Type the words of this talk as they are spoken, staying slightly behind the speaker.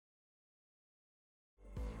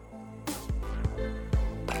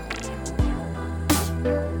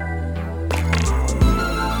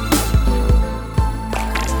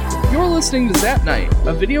listening to Zap Night,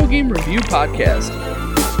 a video game review podcast.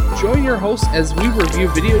 Join your hosts as we review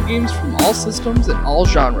video games from all systems and all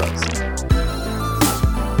genres.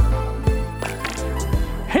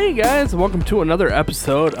 Hey guys, welcome to another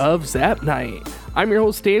episode of Zap Night. I'm your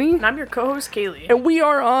host Danny. And I'm your co-host Kaylee. And we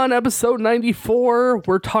are on episode 94.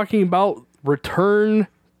 We're talking about Return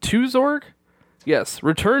to Zork? Yes,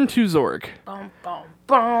 Return to Zork. Bum, bum,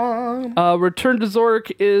 bum. Return to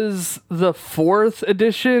Zork is the 4th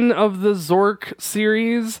edition of the Zork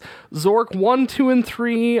series. Zork 1, 2, and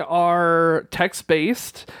 3 are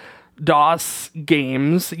text-based DOS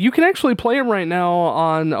games. You can actually play them right now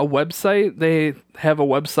on a website. They have a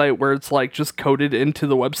website where it's like just coded into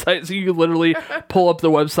the website, so you can literally pull up the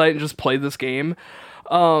website and just play this game.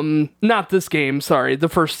 Not this game, sorry, the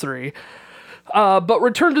first 3. But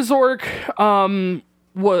Return to Zork,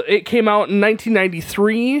 it came out in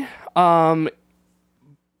 1993,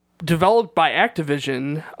 developed by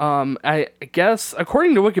Activision. I guess,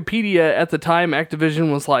 according to Wikipedia, at the time,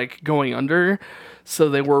 Activision was, like, going under, so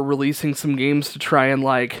they were releasing some games to try and,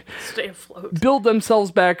 like, stay afloat, build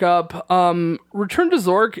themselves back up. Return to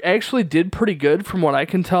Zork actually did pretty good, from what I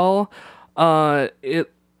can tell.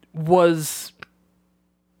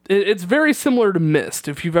 It's very similar to Myst.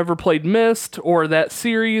 If you've ever played Myst or that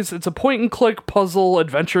series, it's a point-and-click puzzle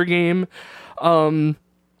adventure game. You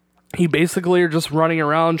basically are just running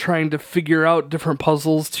around trying to figure out different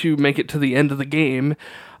puzzles to make it to the end of the game.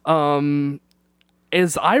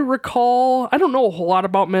 As I recall, I don't know a whole lot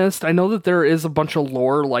about Myst. I know that there is a bunch of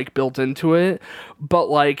lore like built into it, but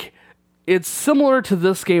like it's similar to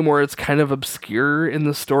this game where it's kind of obscure in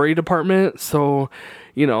the story department. So,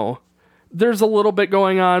 you know, there's a little bit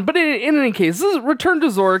going on, but in any case, Return to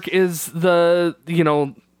Zork is the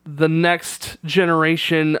next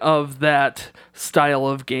generation of that style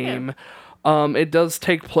of game. It does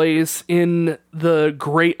take place in the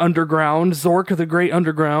Great Underground, Zork of the Great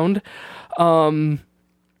Underground.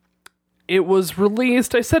 It was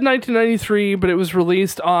released, I said 1993, but it was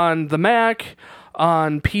released on the Mac,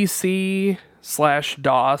 on PC/DOS.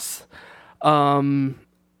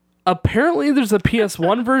 Apparently there's a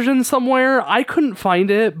PS1 version somewhere. I couldn't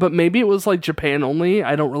find it, but maybe it was like Japan only.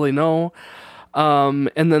 I don't really know.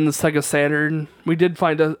 And then the Sega Saturn. We did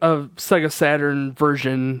find a Sega Saturn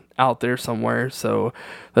version out there somewhere, so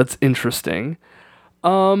that's interesting.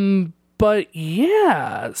 But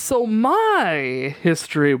yeah, so my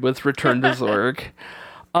history with Return to Zork.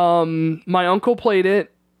 My uncle played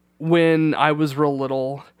it when I was real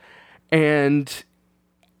little, and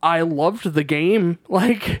I loved the game.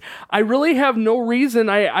 Like, I really have no reason.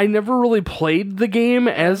 I never really played the game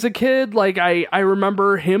as a kid. Like, I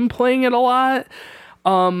remember him playing it a lot.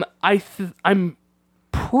 I'm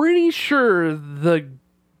pretty sure the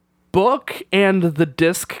book and the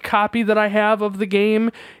disc copy that I have of the game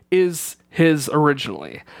is his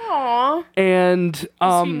originally. Aww. And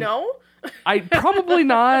does he know? I probably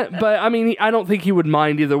not, but I mean, I don't think he would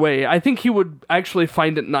mind either way. I think he would actually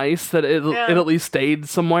find it nice that it at least stayed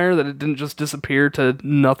somewhere, that it didn't just disappear to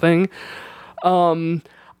nothing.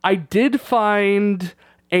 I did find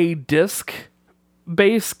a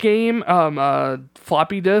disc-based game,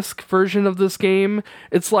 floppy disk version of this game.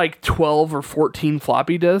 It's like 12 or 14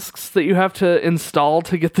 floppy disks that you have to install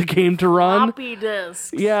to get the game to run. Floppy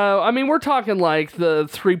disks. Yeah, I mean, we're talking like the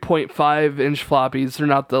 3.5 inch floppies. They're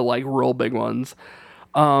not the like real big ones.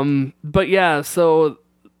 But yeah, so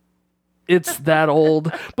it's that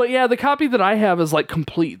old. But yeah, the copy that I have is like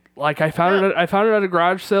complete. Like I found it at a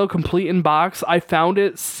garage sale, complete in box. I found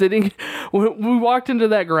it sitting. We walked into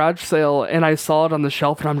that garage sale and I saw it on the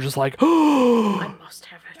shelf, and I'm just like, oh, I must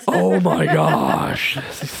have it. Oh my gosh.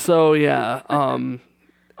 So yeah,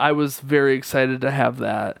 I was very excited to have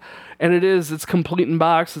that. And it's complete in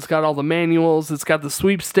box. It's got all the manuals. It's got the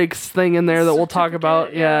sweepstakes thing in there that we'll talk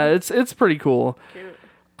about. Yeah, it's pretty cool. Cute.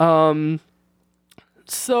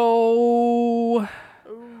 So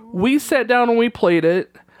we sat down and we played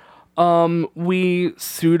it. We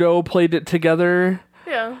pseudo played it together.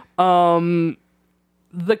 Yeah.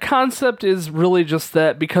 The concept is really just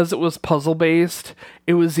that because it was puzzle-based,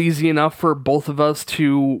 it was easy enough for both of us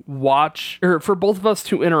to watch, or for both of us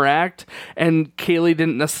to interact, and Kaylee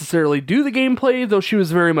didn't necessarily do the gameplay, though she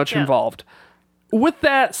was very much involved. With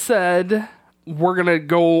that said, we're going to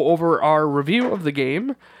go over our review of the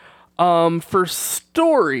game. For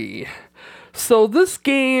story, so this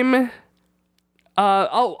game,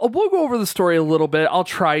 we'll go over the story a little bit. I'll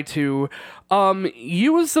try to.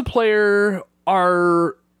 You as the player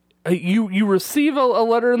you receive a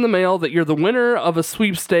letter in the mail that you're the winner of a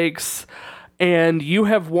sweepstakes, and you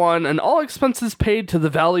have won an all expenses paid to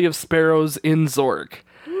the Valley of Sparrows in Zork.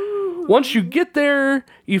 Once you get there,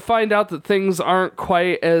 you find out that things aren't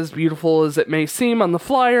quite as beautiful as it may seem on the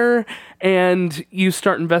flyer, and you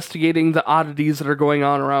start investigating the oddities that are going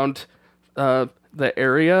on around the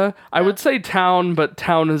area. I would say town, but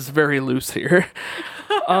town is very loose here.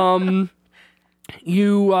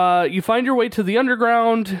 You find your way to the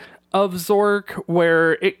underground of Zork,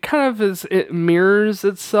 where it kind of it mirrors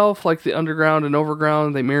itself, like the underground and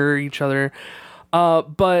overground, they mirror each other.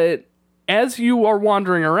 But as you are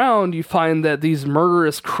wandering around, you find that these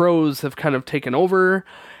murderous crows have kind of taken over,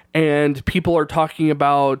 and people are talking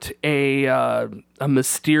about a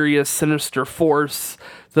mysterious, sinister force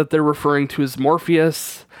that they're referring to as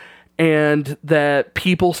Morpheus, and that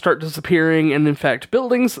people start disappearing, and in fact,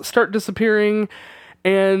 buildings start disappearing.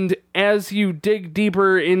 And as you dig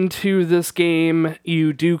deeper into this game,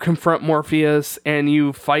 you do confront Morpheus, and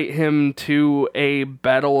you fight him to a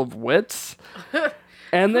battle of wits.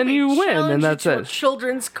 And then you win, and that's it.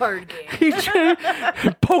 Children's card game.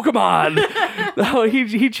 Pokemon. No,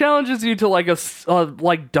 he challenges you to like a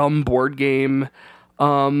like dumb board game.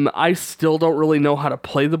 I still don't really know how to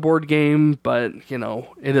play the board game, but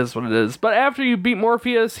it is what it is. But after you beat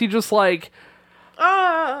Morpheus, he just like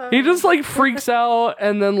freaks out,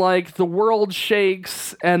 and then like the world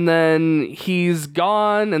shakes, and then he's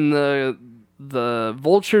gone, and the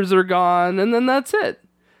vultures are gone, and then that's it.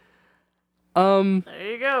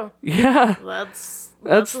 There you go. Yeah.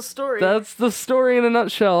 That's the story. That's the story in a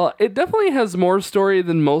nutshell. It definitely has more story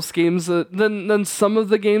than most games than some of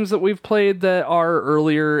the games that we've played that are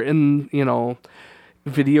earlier in,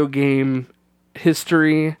 video game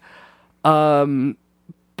history. But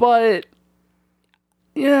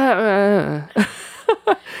yeah.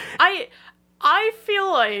 I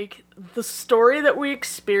feel like the story that we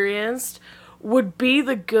experienced would be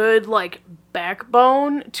the good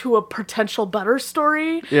backbone to a potential better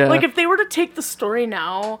story. Yeah. Like if they were to take the story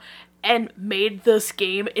now and made this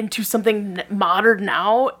game into something modern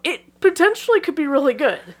now, it potentially could be really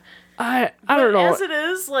good. I don't know. As it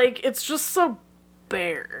is, it's just so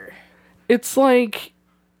bare. It's like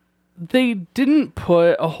they didn't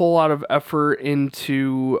put a whole lot of effort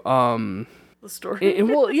into The story.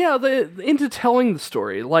 into telling the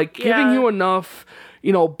story, giving you enough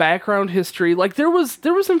background history. There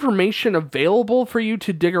was information available for you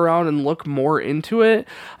to dig around and look more into it.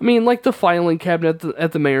 I mean, the filing cabinet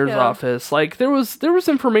at the mayor's office, there was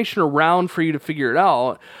information around for you to figure it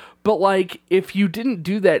out. But if you didn't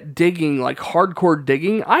do that digging, hardcore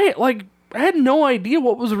digging, I had no idea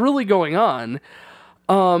what was really going on.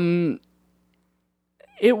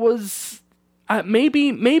 It was maybe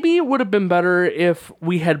it would have been better if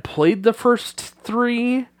we had played the first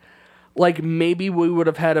 3. Maybe we would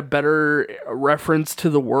have had a better reference to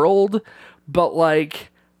the world, but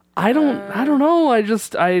I don't know.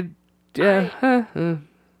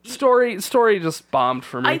 Story just bombed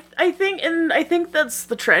for me. I think that's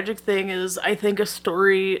the tragic thing is I think a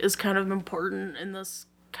story is kind of important in this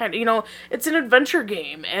kind of, it's an adventure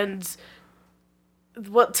game, and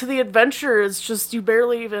what to the adventure is just you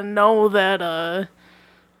barely even know that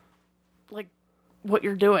what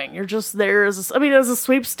you're doing. You're just there as a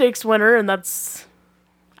sweepstakes winner, and that's,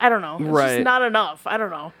 I don't know. It's just not enough. I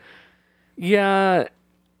don't know. Yeah.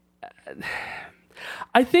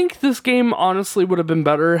 I think this game honestly would have been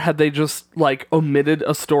better had they just omitted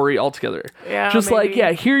a story altogether. Yeah. Just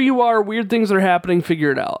maybe. Here you are, weird things are happening,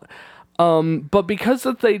 figure it out. But because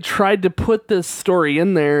that they tried to put this story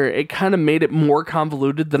in there, it kind of made it more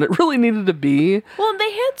convoluted than it really needed to be. Well,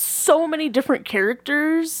 they had so many different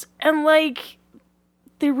characters, and they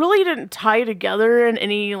really didn't tie together in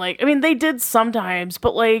any, they did sometimes,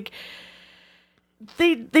 but,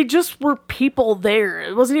 they just were people there.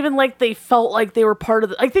 It wasn't even they felt like they were part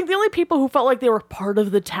of I think the only people who felt like they were part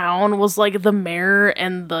of the town was, the mayor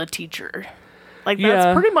and the teacher.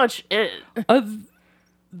 That's pretty much it.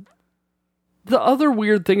 The other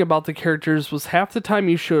weird thing about the characters was half the time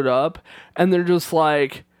you showed up, and they're just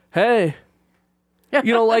hey...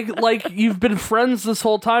 you've been friends this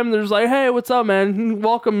whole time. There's hey, what's up, man?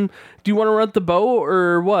 Welcome. Do you want to rent the boat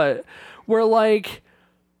or what? Where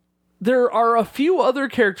there are a few other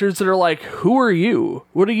characters that are who are you?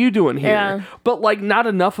 What are you doing here? Yeah. But not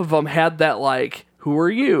enough of them had that who are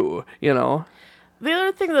you? The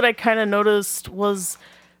other thing that I kind of noticed was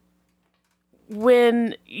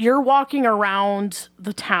when you're walking around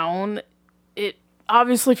the town, it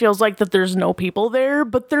obviously feels like that there's no people there,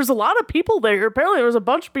 but there's a lot of people there. Apparently there was a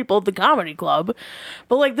bunch of people at the comedy club,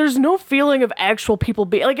 but there's no feeling of actual people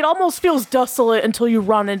being it almost feels desolate until you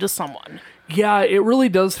run into someone. Yeah, it really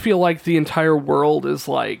does feel like the entire world is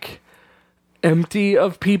empty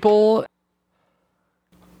of people.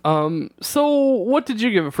 So, what did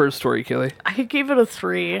you give it for a story, Kelly? I gave it a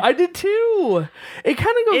 3. I did too. It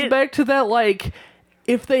kind of goes back to that, like,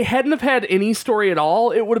 if they hadn't have had any story at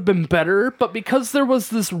all, it would have been better. But because there was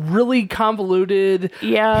this really convoluted,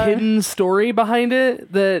 hidden story behind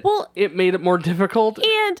it, that it made it more difficult.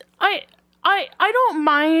 And I don't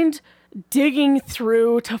mind digging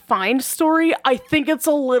through to find story. I think it's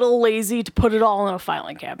a little lazy to put it all in a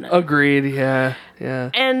filing cabinet. Agreed, yeah.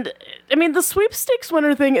 And, I mean, the sweepstakes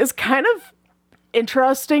winner thing is kind of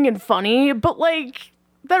interesting and funny, but, like,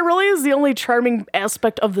 that really is the only charming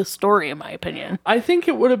aspect of the story, in my opinion. I think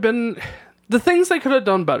it would have been... The things they could have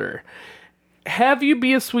done better. Have you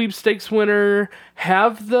be a sweepstakes winner,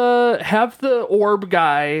 have the orb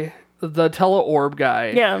guy... the tele-orb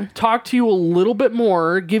guy, talk to you a little bit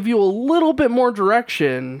more, give you a little bit more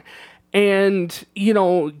direction, and, you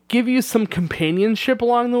know, give you some companionship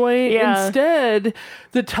along the way. Instead,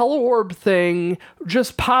 the tele-orb thing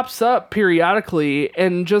just pops up periodically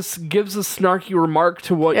and just gives a snarky remark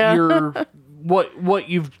to what you're what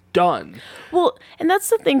you've done. Well, and that's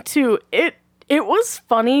the thing too. It was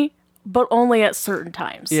funny, but only at certain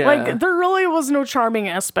times. Like, there really was no charming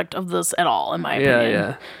aspect of this at all, in my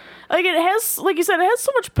opinion. Like, it has, like you said, it has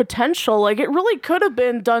so much potential. Like, it really could have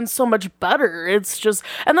been done so much better. It's just,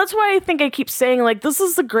 and that's why I think I keep saying, like, this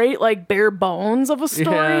is the great, like, bare bones of a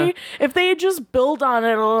story. If they had just built on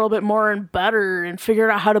it a little bit more and better and figured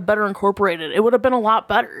out how to better incorporate it, it would have been a lot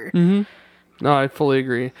better. No, I fully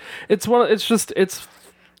agree. It's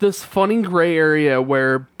this funny gray area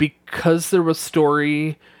where, because there was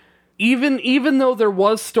story, even though there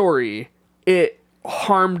was story, it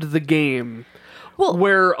harmed the game.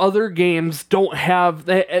 Where other games don't have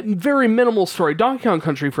very minimal story. Donkey Kong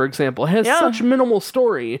Country, for example, has such minimal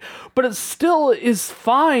story, but it still is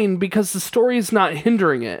fine because the story is not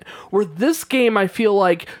hindering it. Where this game, I feel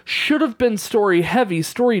like, should have been story heavy,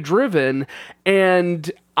 story driven,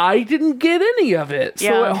 and I didn't get any of it,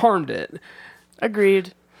 so it harmed it.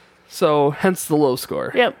 Agreed. So, hence the low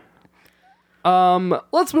score. Yep.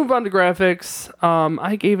 Let's move on to graphics.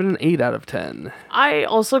 I gave it an 8 out of 10. I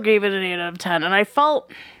also gave it an 8 out of 10, and I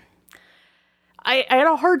felt... I had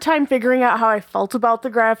a hard time figuring out how I felt about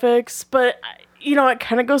the graphics, but, you know, it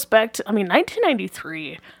kind of goes back to,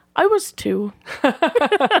 1993. I was 2.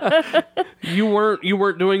 You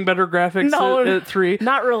weren't doing better graphics at 3?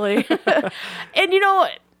 Not really. And, you know,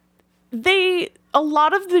 a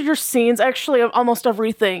lot of your scenes, actually, almost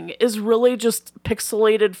everything, is really just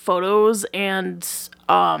pixelated photos and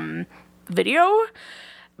video.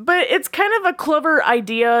 But it's kind of a clever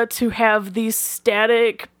idea to have these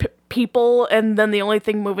static people, and then the only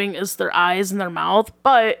thing moving is their eyes and their mouth.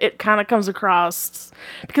 But it kind of comes across,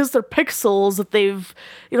 because they're pixels, that they've,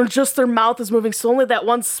 you know, just their mouth is moving, so only that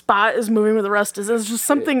one spot is moving where the rest is. There's just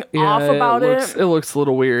something off about it. It looks a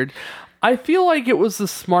little weird. I feel like it was a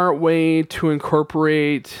smart way to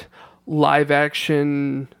incorporate live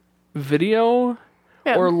action video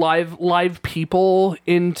or live people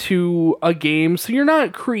into a game. So you're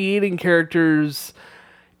not creating characters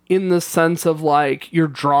in the sense of, like, you're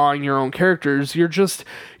drawing your own characters. You're just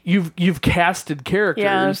you've casted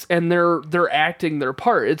characters and they're acting their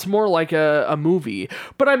part. It's more like a movie.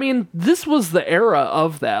 But I mean, this was the era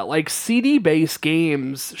of that. Like, CD-based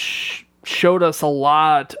games showed us a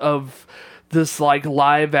lot of this, like,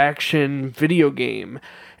 live action video game,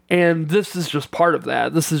 and this is just part of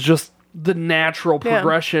that. This is just the natural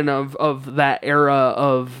progression of that era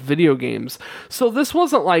of video games. So this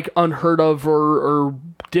wasn't, like, unheard of or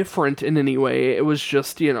different in any way. It was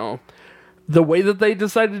just, you know, the way that they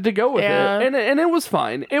decided to go with it, and it was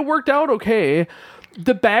fine. It worked out okay.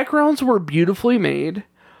 The backgrounds were beautifully made.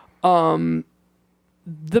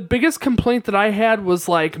 The biggest complaint that I had was,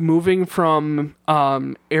 like, moving from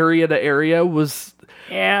area to area was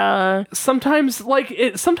sometimes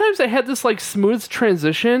I had this, like, smooth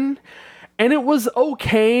transition, and it was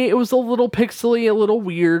okay. It was a little pixely, a little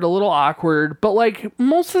weird, a little awkward, but, like,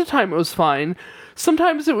 most of the time it was fine.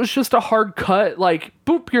 Sometimes it was just a hard cut, like,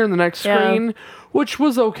 boop, you're in the next screen, which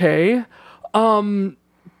was okay. But,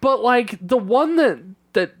 like, the one that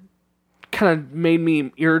kind of made me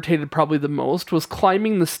irritated probably the most was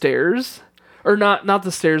climbing the stairs, or not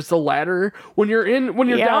the stairs, the ladder. When you're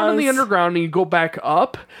down in the underground and you go back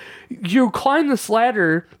up, you climb this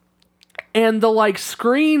ladder and the, like,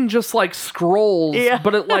 screen just, like, scrolls,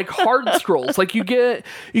 but it, like, hard scrolls. Like, you get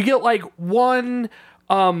like one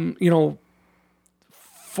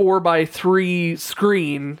 4x3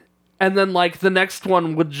 screen, and then, like, the next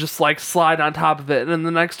one would just, like, slide on top of it, and then the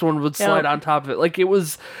next one would slide on top of it. Like, it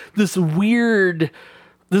was this weird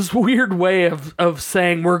this weird way of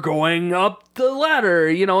saying we're going up the ladder,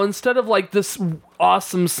 instead of like this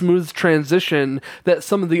awesome smooth transition that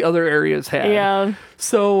some of the other areas had. Yeah.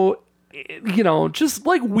 So, just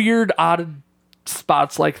like weird, odd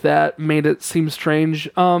spots like that made it seem strange.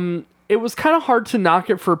 It was kind of hard to knock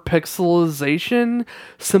it for pixelization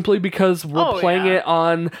simply because we're playing it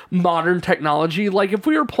on modern technology. Like if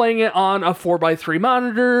we were playing it on a 4x3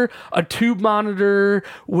 monitor, a tube monitor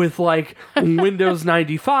with like Windows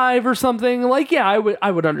 95 or something, like, yeah,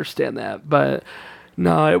 I would understand that. But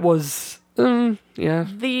no, it was, yeah.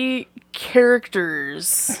 The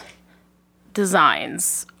characters'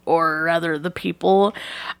 designs, or rather the people,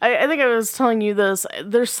 I think I was telling you this,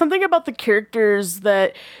 there's something about the characters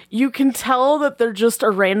that you can tell that they're just a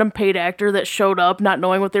random paid actor that showed up not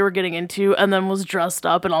knowing what they were getting into and then was dressed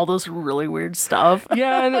up and all this really weird stuff.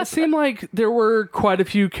 Yeah, and it seemed like there were quite a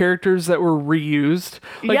few characters that were reused.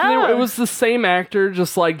 Like it was the same actor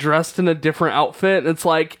just like dressed in a different outfit, and it's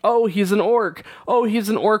like, oh, he's an orc. Oh, he's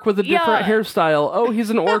an orc with a different hairstyle. Oh, he's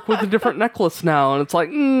an orc with a different necklace now. And it's like,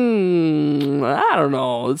 I don't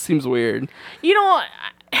know. It seems weird.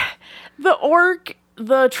 The orc,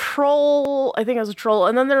 the troll, I think it was a troll,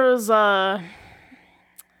 and then there was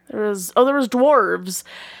dwarves.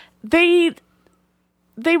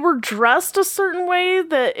 They were dressed a certain way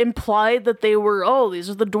that implied that they were, these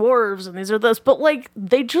are the dwarves and these are this, but like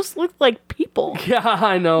they just looked like people. Yeah,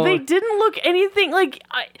 I know. They didn't look anything like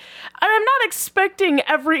I'm not expecting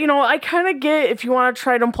I kind of get if you want to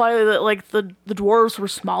try to imply that like the dwarves were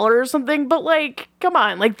smaller or something, but like come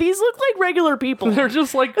on, like these look like regular people. They're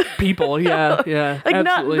just like people. Yeah, like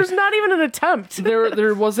absolutely. there's not even an attempt.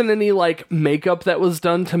 There wasn't any like makeup that was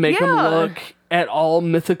done to make them look at all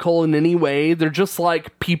mythical in any way. They're just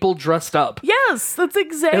like people dressed up. Yes, that's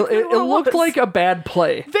exactly what it looked like a bad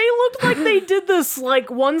play. They looked like they did this like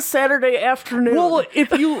one Saturday afternoon. Well,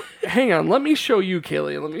 if you hang on, let me show you,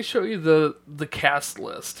 Kaylee. Let me show you the cast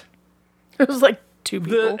list. It was like two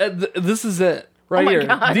people. This is it right here.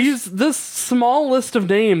 Gosh. This small list of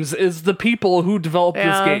names is the people who developed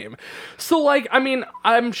this game. So like, I mean,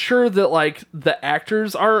 I'm sure that like the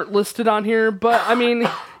actors aren't listed on here, but I mean,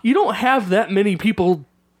 you don't have that many people,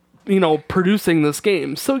 producing this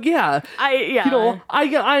game. So yeah,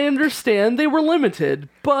 I understand they were limited,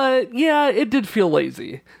 but yeah, it did feel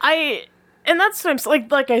lazy. And that's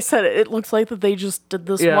like I said, it looks like that they just did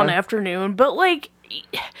this one afternoon, but like.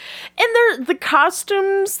 And the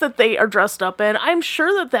costumes that they are dressed up in, I'm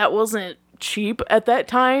sure that wasn't cheap at that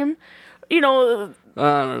time. I don't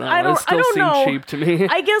know. It still seemed cheap to me.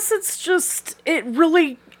 I guess it's just,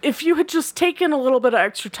 if you had just taken a little bit of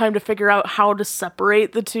extra time to figure out how to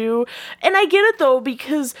separate the two. And I get it though,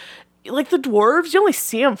 because like the dwarves, you only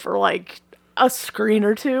see them for like a screen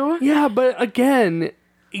or two. Yeah, but again,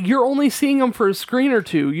 you're only seeing them for a screen or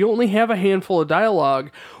two. You only have a handful of dialogue.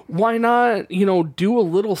 Why not, do a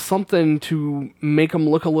little something to make them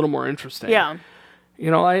look a little more interesting? Yeah.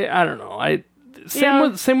 I don't know. Same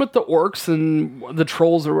with the orcs and the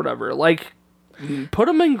trolls or whatever. Like, put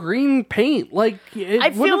them in green paint. Like,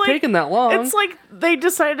 it wouldn't have taken that long. It's like they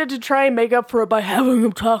decided to try and make up for it by having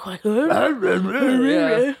them talk like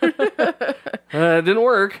that. It didn't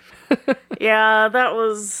work. Yeah, that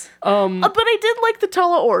was... but I did like the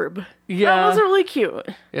Tala orb. Yeah. That was really cute.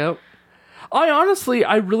 Yep.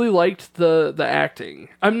 I really liked the acting.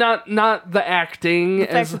 I'm not the acting. The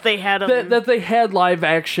fact that they had that they had live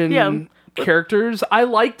action characters. I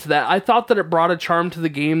liked that. I thought that it brought a charm to the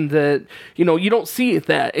game that, you don't see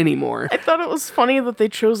that anymore. I thought it was funny that they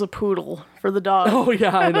chose a poodle for the dog. Oh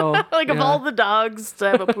yeah, I know. Of all the dogs to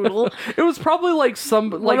have a poodle. It was probably like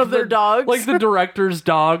one of their dogs. Like the director's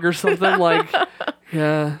dog or something like.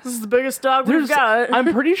 Yeah. This is the biggest dog we've got.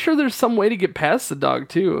 I'm pretty sure there's some way to get past the dog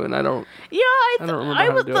too, and I don't. Yeah, I don't remember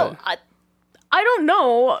how to do it. I don't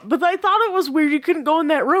know, but I thought it was weird you couldn't go in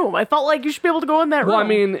that room. I felt like you should be able to go in that room. Well, I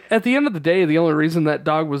mean, at the end of the day, the only reason that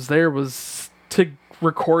dog was there was to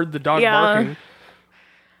record the dog barking.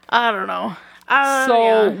 I don't know.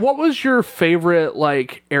 What was your favorite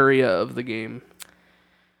like area of the game?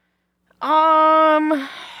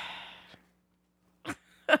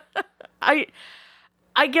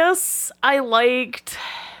 I guess I liked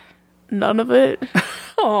none of it.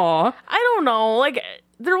 Aw. I don't know. Like,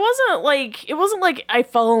 it wasn't like I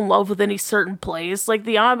fell in love with any certain place. Like,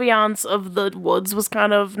 the ambiance of the woods was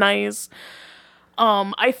kind of nice.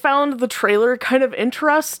 I found the trailer kind of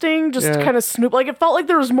interesting, just kind of snoop. Like, it felt like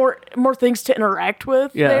there was more things to interact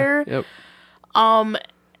with there. Yep.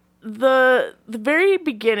 The very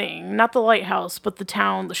beginning, not the lighthouse, but the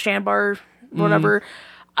town, the Shambar, whatever.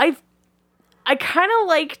 I kind of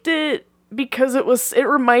liked it because it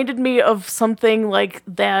reminded me of something like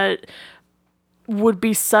that would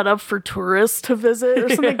be set up for tourists to visit or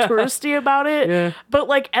something touristy about it. Yeah. But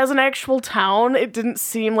like as an actual town, it didn't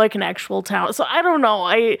seem like an actual town. So I don't know.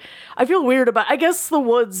 I feel weird about, I guess the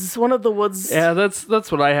woods, one of the woods. Yeah, that's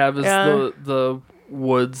what I have is the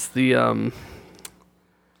woods, the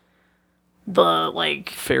like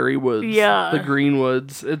fairy woods. Yeah. The green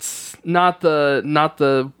woods. It's not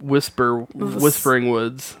the whispering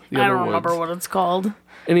woods. I don't remember what it's called.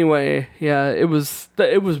 Anyway, yeah, it was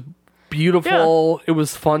beautiful. Yeah. It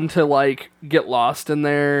was fun to like get lost in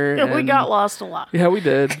there. Yeah, we got lost a lot. Yeah, we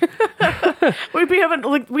did.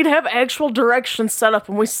 We'd have actual directions set up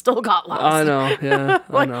and we still got lost. I know, yeah.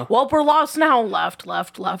 Like, I know. well, we're lost now. Left.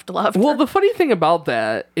 Well, the funny thing about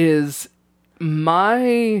that is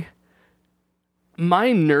my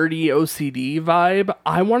nerdy OCD vibe,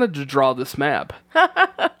 I wanted to draw this map.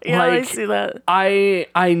 Yeah, I see that.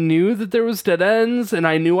 I knew that there was dead ends, and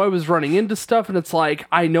I knew I was running into stuff, and it's like,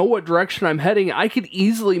 I know what direction I'm heading. I could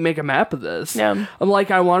easily make a map of this. Yeah. I'm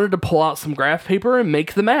like, I wanted to pull out some graph paper and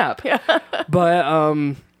make the map. Yeah. But,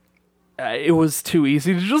 it was too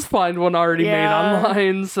easy to just find one already made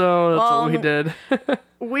online, so that's what we did.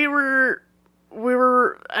 we were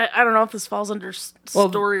I don't know if this falls under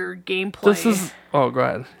story or gameplay. This is go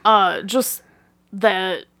ahead. Just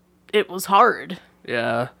that it was hard.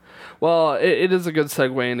 Yeah. Well, it is a good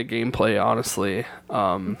segue into gameplay, honestly.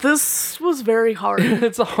 This was very hard.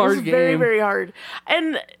 It's a hard game. Very, very hard.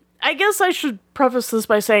 And I guess I should preface this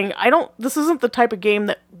by saying this isn't the type of game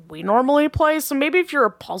that we normally play, so maybe if you're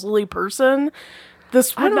a puzzly person,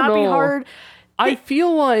 this would not be hard. I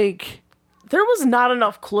feel like there was not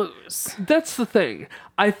enough clues. That's the thing.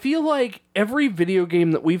 I feel like every video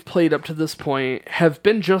game that we've played up to this point have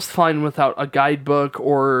been just fine without a guidebook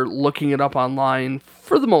or looking it up online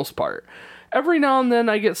for the most part. Every now and then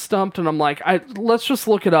I get stumped and I'm like, let's just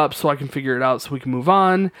look it up so I can figure it out so we can move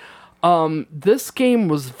on. This game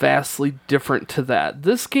was vastly different to that.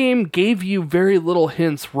 This game gave you very little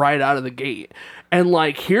hints right out of the gate. And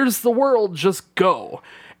like, here's the world, just go.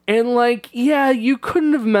 And like, yeah, you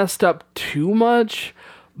couldn't have messed up too much,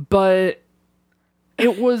 but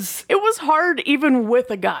it was hard even with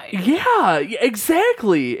a guide. Yeah,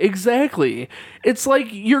 exactly. It's like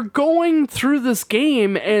you're going through this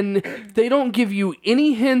game and they don't give you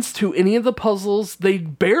any hints to any of the puzzles. They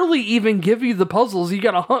barely even give you the puzzles. You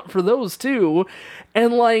gotta hunt for those too.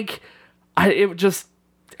 And like,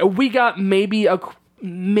 we got maybe a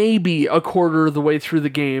quarter of the way through the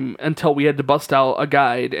game until we had to bust out a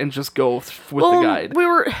guide and just go with the guide.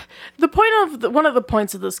 One of the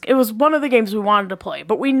points of this, it was one of the games we wanted to play,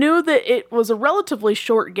 but we knew that it was a relatively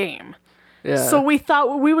short game. Yeah. So we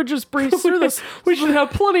thought we would just breeze through this. We should have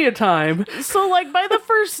plenty of time. So like by the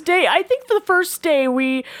first day, I think the first day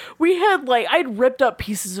we had like, I'd ripped up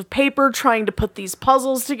pieces of paper trying to put these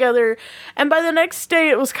puzzles together. And by the next day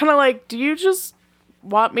it was kind of like, do you just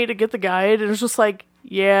want me to get the guide? And it was just like,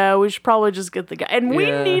 yeah, we should probably just get the guide. And we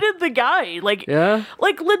needed the guide. Like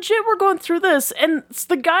legit, we're going through this. And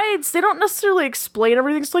the guides, they don't necessarily explain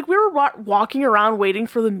everything. It's like we were walking around waiting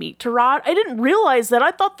for the meat to rot. I didn't realize that.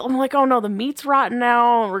 I'm like, oh no, the meat's rotten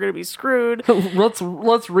now and we're going to be screwed.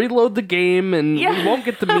 Let's reload the game and we won't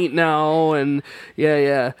get the meat now. And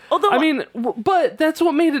yeah. Although, but that's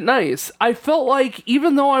what made it nice. I felt like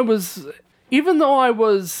even though I was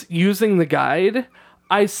using the guide,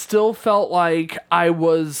 I still felt like I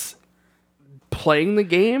was playing the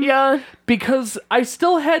game. Yeah. Because I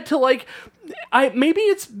still had to maybe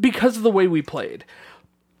it's because of the way we played.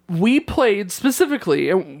 We played specifically,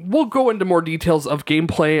 and we'll go into more details of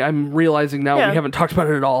gameplay. I'm realizing now we haven't talked about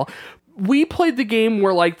it at all. We played the game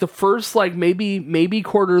where like the first maybe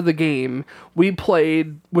quarter of the game we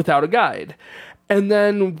played without a guide. And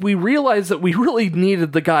then we realized that we really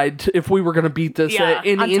needed the guide if we were going to beat this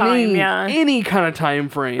in any kind of time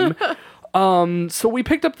frame. So we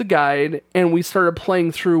picked up the guide and we started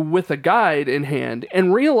playing through with a guide in hand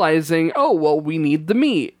and realizing, oh, well, we need the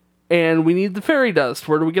meat and we need the fairy dust.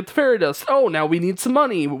 Where do we get the fairy dust? Oh, now we need some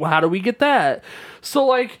money. How do we get that? So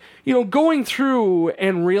like, going through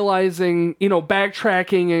and realizing,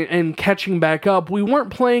 backtracking and catching back up, we weren't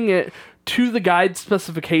playing it to the guide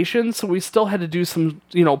specifications, so we still had to do some,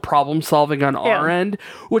 problem solving on our end,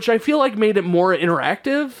 which I feel like made it more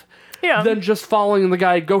interactive than just following the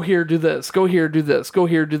guide, go here, do this, go here, do this, go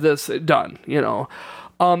here, do this, done,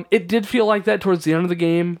 It did feel like that towards the end of the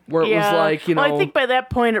game, where it was like, Well, I think by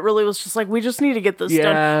that point, it really was just like, we just need to get this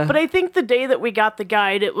done. But I think the day that we got the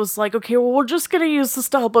guide, it was like, okay, well, we're just going to use this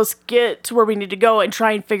to help us get to where we need to go and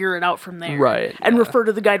try and figure it out from there. Right. And refer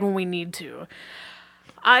to the guide when we need to.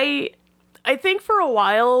 I think for a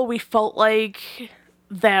while we felt like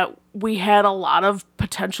that we had a lot of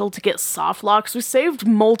potential to get soft locks. We saved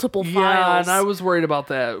multiple files. Yeah, and I was worried about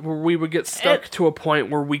that, where we would get stuck to a point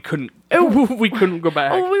where we couldn't we couldn't go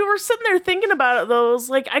back. Well, we were sitting there thinking about it, though. It was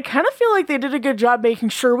like, I kind of feel like they did a good job making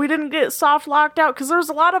sure we didn't get soft locked out, because there's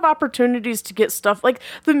a lot of opportunities to get stuff. Like,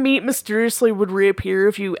 the meat mysteriously would reappear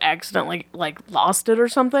if you accidentally, like, lost it or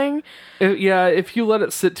something. Yeah, if you let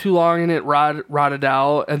it sit too long and it rotted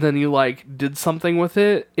out, and then you, like, did something with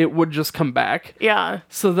it, it would just come back. Yeah.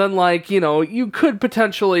 So then, like, you know, you could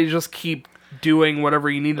potentially just keep doing whatever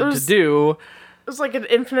you needed to do. It was like an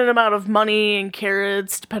infinite amount of money and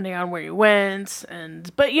carrots, depending on where you went,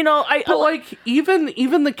 but you know, like even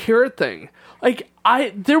the carrot thing, like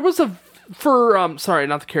there was sorry,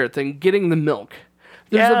 not the carrot thing, getting the milk.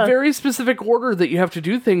 There's a very specific order that you have to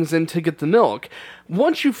do things in to get the milk.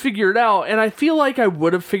 Once you figure it out, and I feel like I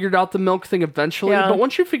would have figured out the milk thing eventually, but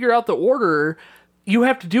once you figure out the order, you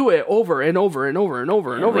have to do it over and over and over and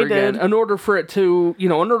over and over again in order for it to,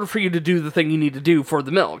 in order for you to do the thing you need to do for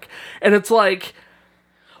the milk. And it's like,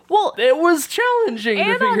 well, it was challenging to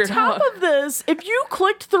figure it out. And on top of this, if you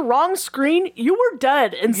clicked the wrong screen, you were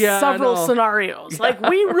dead in several scenarios. Yeah. Like,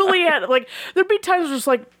 we really had, like, there'd be times where it's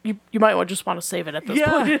like, you might just want to save it at this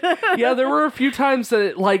point. Yeah, there were a few times that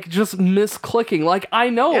it, like, just misclicking. Like,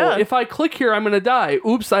 I know if I click here, I'm going to die.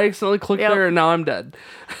 Oops, I accidentally clicked there and now I'm dead.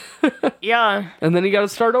 Yeah. And then you got to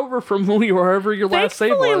start over from wherever your last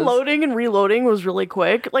save was. Thankfully, loading and reloading was really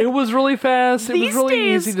quick. Like, it was really fast. It was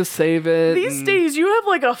really easy to save it. These days, you have,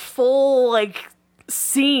 like, a full, like,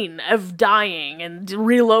 scene of dying and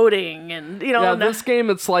reloading and, this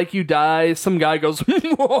game, it's like you die, some guy goes, and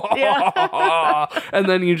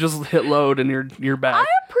then you just hit load and you're back. I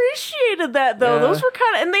appreciated that, though. Those were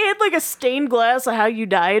kind of, and they had, like, a stained glass of how you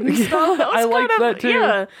died and stuff. I liked that, too.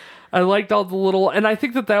 Yeah. I liked all the little, and I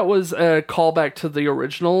think that was a callback to the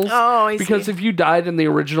originals. Oh, I see. Because if you died in the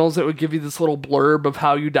originals, it would give you this little blurb of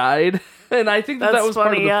how you died, and I think that was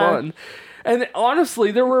funny, part of the fun. And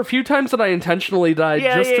honestly, there were a few times that I intentionally died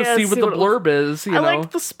just to see what the blurb is. I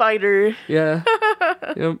liked the spider. Yeah.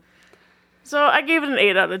 Yep. So I gave it an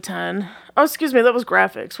 8 out of 10. Oh, excuse me, that was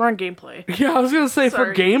graphics. We're on gameplay. Yeah, I was gonna say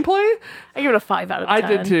for gameplay, I gave it a 5 out of 10. I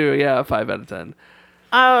did too. Yeah, 5 out of 10.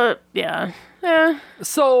 Yeah.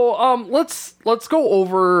 So, let's go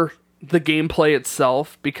over the gameplay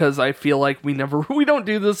itself, because I feel like we don't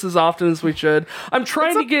do this as often as we should. I'm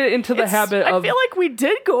trying to get into the habit of... I feel like we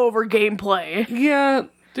did go over gameplay. Yeah,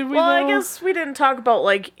 did we? Well, I guess we didn't talk about,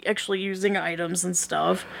 like, actually using items and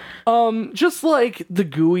stuff. Just like the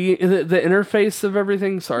GUI, the interface of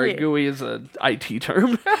everything. Sorry, GUI is an IT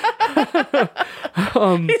term.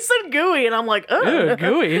 He said GUI, and I'm like, oh.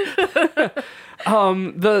 GUI.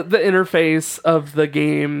 The interface of the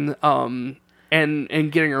game,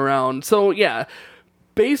 and getting around. So yeah,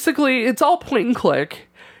 basically it's all point and click.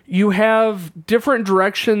 You have different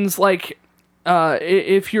directions, like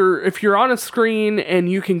if you're on a screen and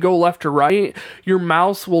you can go left or right, your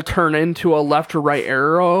mouse will turn into a left or right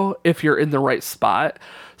arrow if you're in the right spot.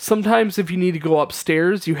 Sometimes if you need to go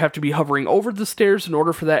upstairs, you have to be hovering over the stairs in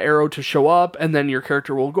order for that arrow to show up, and then your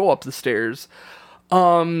character will go up the stairs.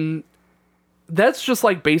 That's just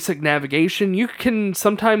like basic navigation.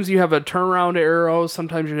 Sometimes you have a turnaround arrow,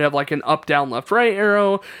 sometimes you have like an up, down, left, right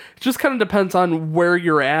arrow. It just kind of depends on where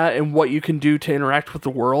you're at and what you can do to interact with the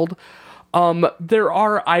world. There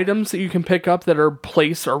are items that you can pick up that are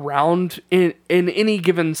placed around in any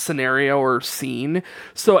given scenario or scene.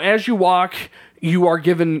 So as you walk,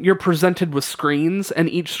 you're presented with screens, and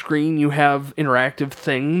each screen you have interactive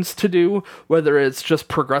things to do, whether it's just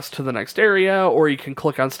progress to the next area, or you can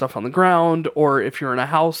click on stuff on the ground, or if you're in a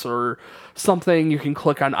house or something, you can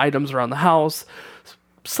click on items around the house.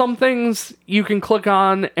 Some things you can click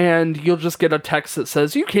on and you'll just get a text that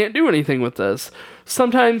says you can't do anything with this.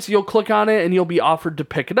 Sometimes you'll click on it and you'll be offered to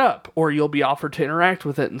pick it up, or you'll be offered to interact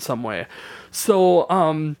with it in some way.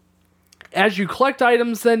 So, as you collect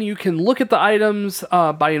items, then you can look at the items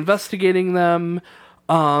by investigating them.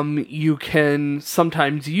 You can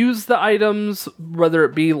sometimes use the items, whether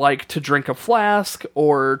it be like to drink a flask,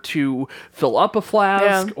 or to fill up a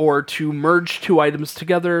flask, or to merge two items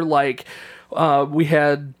together. Like we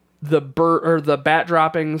had the bat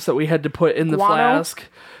droppings that we had to put in the flask.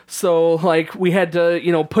 So, like, we had to,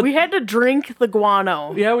 We had to drink the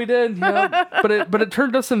guano. Yeah, we did. Yeah. but it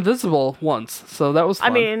turned us invisible once, so that was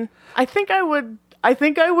fun. I mean, I think I would I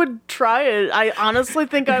think I would try it. I honestly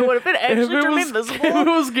think I would. If it actually turned me invisible. If it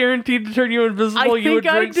was guaranteed to turn you invisible, you would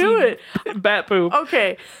drink some bat poop.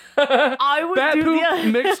 Okay. I would Bat do poop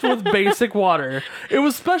mixed with basic water. It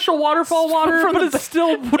was special waterfall water, but it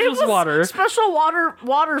still was water. Special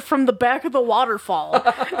water from the back of the waterfall.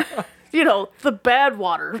 You know, the bad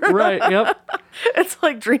water. Right, yep. It's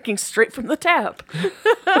like drinking straight from the tap.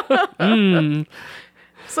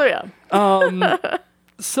 So yeah.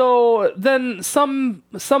 So then some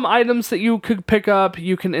items that you could pick up,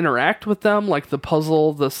 you can interact with them, like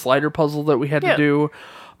the slider puzzle that we had to do.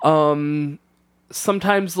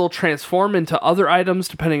 Sometimes they'll transform into other items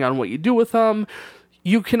depending on what you do with them.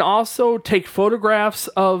 You can also take photographs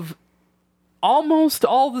of almost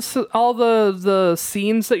all the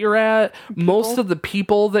scenes that you're at. Most of the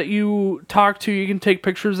people that you talk to, you can take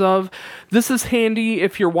pictures of. This is handy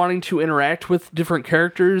if you're wanting to interact with different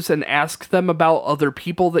characters and ask them about other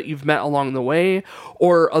people that you've met along the way,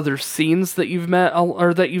 or other scenes that you've met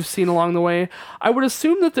or that you've seen along the way. I would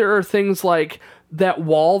assume that there are things like that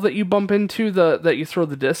wall that you bump into, that you throw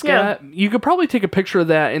the disc at. You could probably take a picture of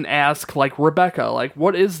that and ask, like, Rebecca, like,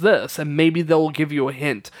 what is this? And maybe they'll give you a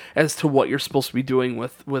hint as to what you're supposed to be doing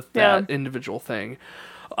with that individual thing.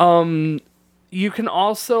 You can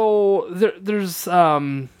also there's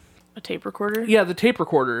a tape recorder. Yeah, the tape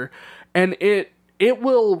recorder, and it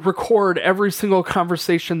will record every single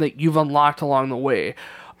conversation that you've unlocked along the way.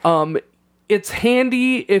 It's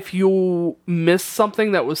handy if you miss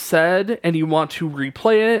something that was said and you want to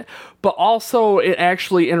replay it, but also it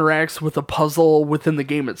actually interacts with a puzzle within the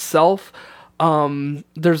game itself.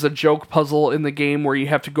 There's a joke puzzle in the game where you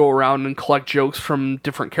have to go around and collect jokes from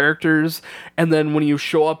different characters, and then when you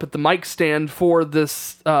show up at the mic stand for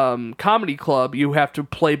this comedy club, you have to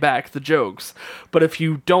play back the jokes. But if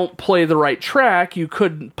you don't play the right track, you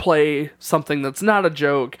could play something that's not a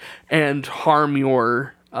joke and harm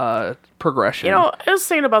your progression. You know, I was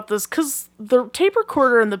saying about this because the tape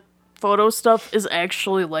recorder and the photo stuff is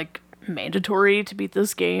actually like mandatory to beat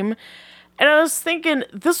this game. And I was thinking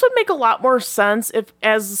this would make a lot more sense if,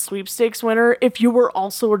 as a sweepstakes winner, if you were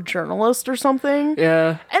also a journalist or something. Yeah.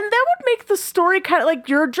 And that would make the story kind of like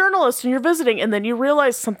you're a journalist and you're visiting, and then you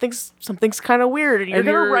realize something's kind of weird, and you're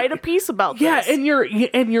gonna write a piece about this. Yeah, and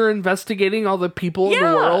you're investigating all the people in the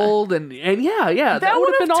world, and that would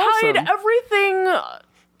have been tied awesome. Everything.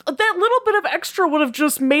 That little bit of extra would have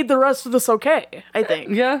just made the rest of this okay, I think.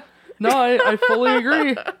 Yeah. No, I fully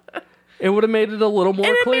agree. It would have made it a little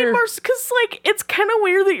more clear. Made more, because, like, it's kind of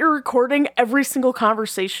weird that you're recording every single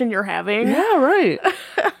conversation you're having. Yeah, right.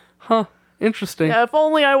 Huh. Interesting. Yeah, if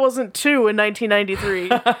only I wasn't 2 in 1993.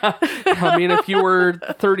 I mean, if you were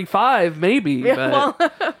 35, maybe. Yeah,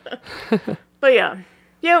 but yeah.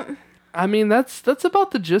 Yep. I mean, that's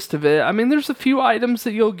about the gist of it. I mean, there's a few items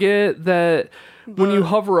that you'll get that when you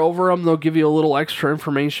hover over them, they'll give you a little extra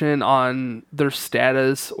information on their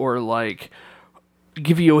status, or like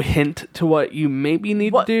give you a hint to what you maybe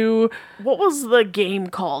need to do. What was the game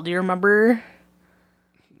called? Do you remember?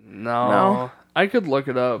 No. I could look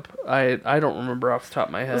it up. I don't remember off the top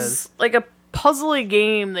of my head. It was like a puzzly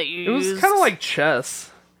game that you used. It was kind of like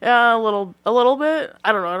chess. Yeah, a little bit.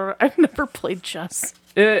 I don't know. I've never played chess.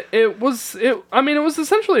 It was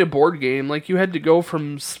essentially a board game. Like, you had to go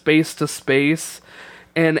from space to space,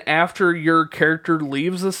 and after your character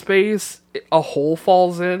leaves a space, a hole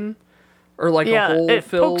falls in, or like a hole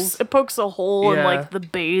fills. It pokes a hole in like the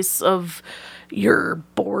base of your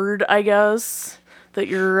board, I guess, that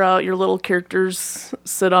your little characters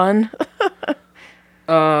sit on.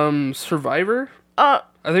 Survivor? I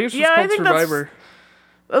think it's just called Survivor.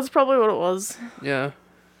 That's probably what it was. Yeah.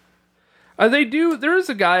 There is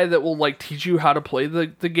a guy that will like teach you how to play the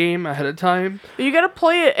game ahead of time. You gotta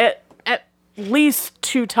play it at least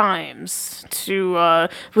 2 times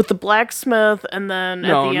with the blacksmith, and then at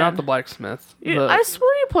the end. No, not the blacksmith. I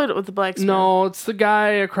swear you played it with the blacksmith. No, it's the guy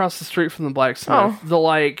across the street from the blacksmith. The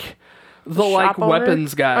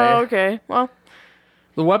weapons guy. Oh, okay. Well,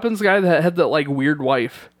 the weapons guy that had that like weird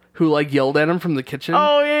wife who like yelled at him from the kitchen.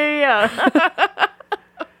 Oh yeah.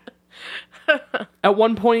 At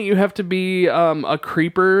one point, you have to be a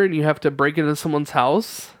creeper, and you have to break into someone's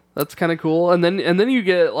house. That's kind of cool. And then you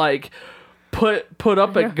get like put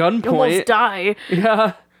up at gunpoint. You almost die.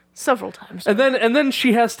 Yeah, several times. And then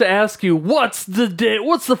she has to ask you, what's the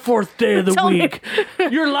 4th day of the week?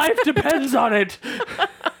 Your life depends on it.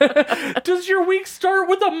 Does your week start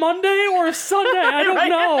with a Monday or a Sunday? I don't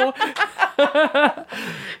know.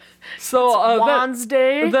 So Juan's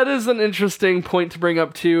Day. That is an interesting point to bring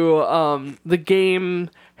up too. The game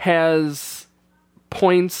has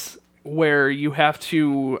points where you have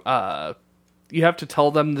to you have to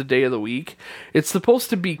tell them the day of the week. It's supposed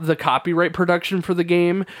to be the copyright production for the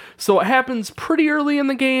game. So it happens pretty early in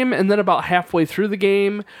the game, and then about halfway through the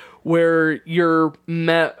game where you're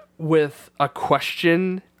met with a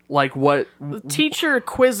question, like what The teacher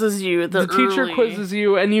quizzes you. the teacher early. quizzes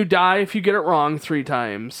you, and you die if you get it wrong 3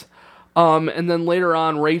 times. And then later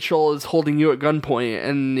on, Rachel is holding you at gunpoint,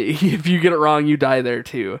 and if you get it wrong, you die there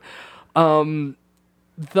too.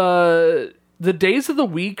 The days of the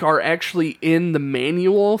week are actually in the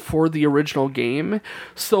manual for the original game.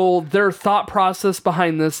 So their thought process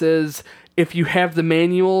behind this is, if you have the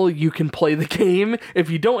manual, you can play the game. If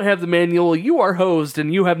you don't have the manual, you are hosed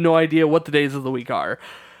and you have no idea what the days of the week are.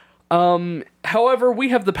 However, we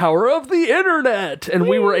have the power of the internet, and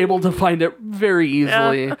we were able to find it very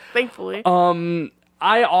easily. Yeah, thankfully.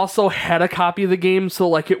 I also had a copy of the game, so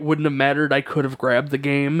like it wouldn't have mattered. I could have grabbed the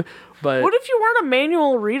game, but What if you weren't a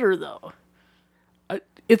manual reader, though?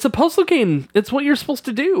 it's a puzzle game. It's what you're supposed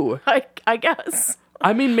to do. I guess.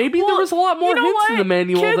 I mean, maybe there was a lot more You know hints what? in the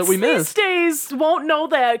manual Kids that we missed. these days won't know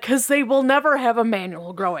that because they will never have a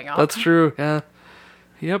manual growing up. That's true. Yeah.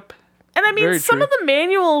 Yep. And I mean, very some true. of the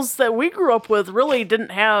manuals that we grew up with really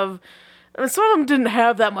didn't have. I mean, some of them didn't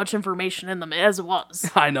have that much information in them as it was.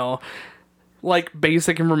 I know. Like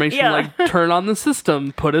basic information, Yeah. like turn on the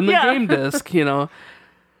system, put in the Yeah. game disc, you know.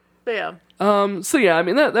 But yeah. So yeah, I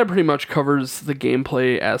mean that pretty much covers the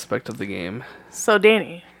gameplay aspect of the game. So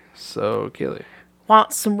Danny, So Kaylee,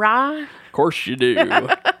 want some rye? of course you do.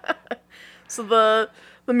 So the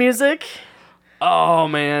music. Oh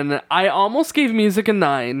man, I almost gave music a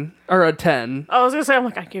 9 or a 10. I was gonna say, I'm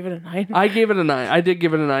like, I gave it a 9. I gave it a 9. I did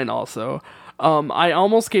give it a 9 also. I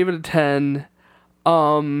almost gave it a 10.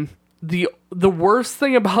 The worst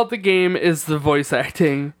thing about the game is the voice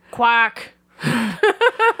acting. Quack.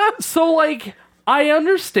 So like I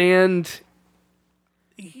understand,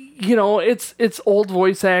 you know, it's old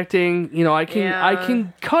voice acting, you know, I Yeah.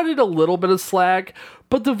 can cut it a little bit of slack,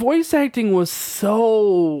 but the voice acting was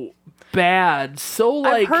so bad. So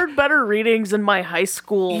like I've heard better readings in my high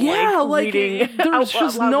school. yeah, like reading there's out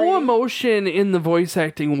just loud no reading. emotion in the voice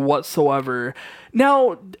acting whatsoever.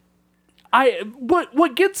 Now,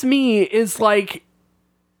 what gets me is like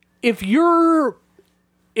if you're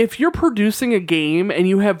producing a game and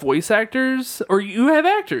you have voice actors or you have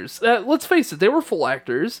actors, let's face it, they were full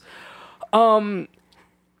actors. I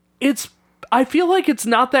feel like it's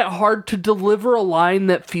not that hard to deliver a line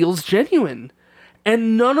that feels genuine.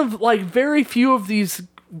 And very few of these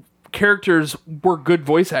characters were good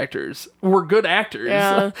voice actors, were good actors.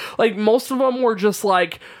 Yeah. Like most of them were just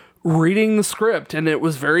like reading the script, and it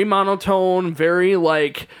was very monotone, very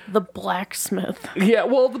like, The blacksmith. yeah,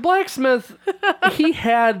 well, the blacksmith, he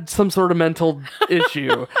had some sort of mental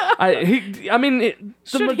issue. The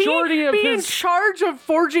Should majority he of be in his... charge of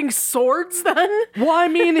forging swords then? Well, I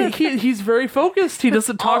mean, he's very focused. He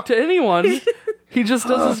doesn't talk to anyone. He just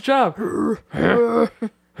does his job.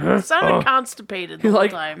 Sounded constipated the whole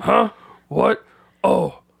Like, time. huh? What?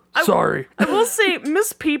 Oh, sorry. I will say,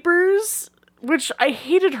 Miss Peepers, which I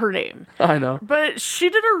hated her name, I know. but she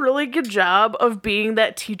did a really good job of being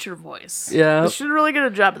that teacher voice. Yeah. She did a really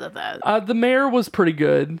good job at that. The mayor was pretty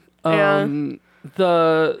good. Yeah.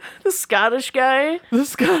 The Scottish guy.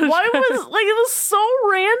 Scottish Why guy- was like it was so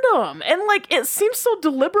random and like it seems so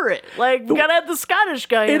deliberate. Like we gotta have the Scottish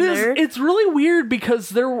guy in there. It's really weird because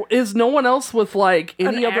there is no one else with like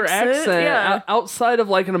any An other accent yeah. outside of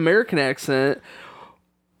like an American accent,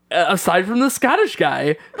 aside from the Scottish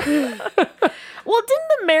guy. Well, didn't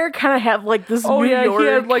the mayor kind of have like this New York, he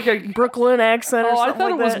had like a. Brooklyn accent or Oh, I something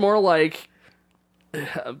thought like it was that? more like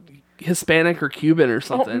Hispanic or Cuban or Oh,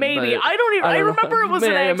 something. maybe but I don't even. I don't know. remember it was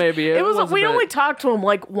an accent. maybe It was. a We bit. only talked to him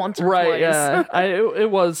like once or Right, twice. yeah. It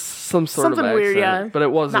was some sort Something of accent, weird, yeah. but it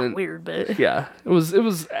wasn't. Not weird, but Yeah, it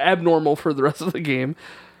was abnormal for the rest of the game.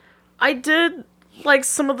 I did like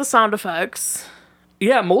some of the sound effects.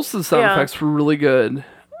 Yeah, most of the sound Yeah. effects were really good.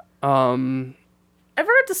 I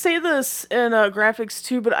forgot to say this in graphics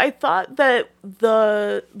too, but I thought that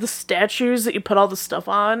the statues that you put all the stuff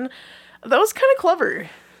on, that was kind of clever.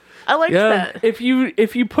 I liked Yeah, that. if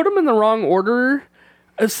you put them in the wrong order,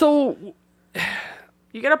 so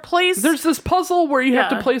You gotta place. there's this puzzle where you have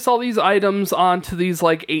to Yeah. place all these items onto these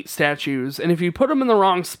like 8 statues, and if you put them in the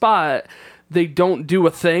wrong spot, they don't do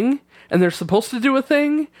a thing, and they're supposed to do a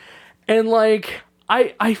thing, and like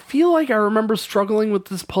I feel like I remember struggling with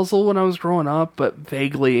this puzzle when I was growing up, but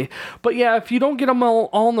vaguely. But yeah, if you don't get them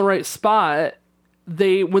all in the right spot,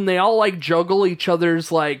 when they all like juggle each other's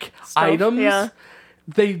like items, yeah.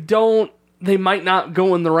 they might not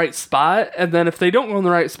go in the right spot, and then if they don't go in the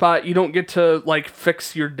right spot, you don't get to like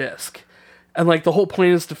fix your disc. And like the whole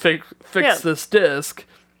point is to fix Yeah. this disc.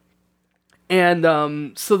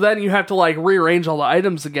 And so then you have to like rearrange all the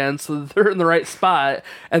items again so that they're in the right spot,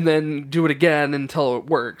 and then do it again until it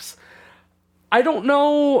works. I don't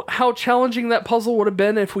know how challenging that puzzle would have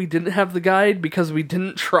been if we didn't have the guide, because we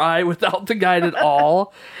didn't try without the guide at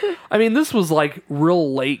all. I mean, this was like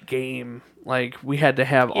real late game. Like we had to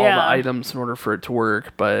have all the Yeah. items in order for it to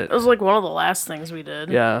work, but It was like one of the last things we did.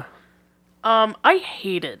 yeah. I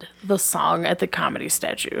hated the song at the comedy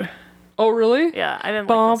statue. Oh, really? Yeah, I didn't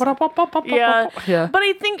like this. Yeah. Yeah. But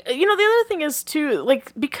I think, the other thing is too,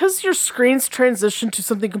 like, because your screen's transitioned to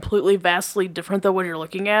something completely vastly different than what you're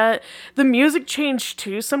looking at, the music changed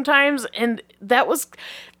too sometimes, and that was...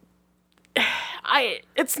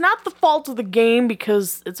 it's not the fault of the game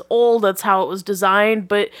because it's old, that's how it was designed,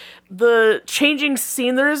 but the changing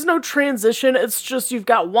scene, there is no transition. It's just you've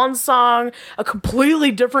got one song, a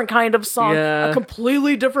completely different kind of song, Yeah. a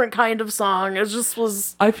completely different kind of song. It just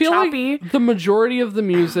was I feel choppy. like the majority of the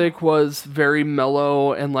music was very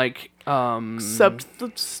mellow and like Except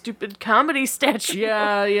the stupid comedy statue.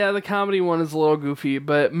 yeah, the comedy one is a little goofy,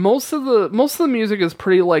 but most of the music is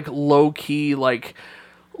pretty like low key, like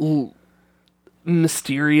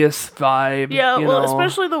mysterious vibe. Yeah, you well, know?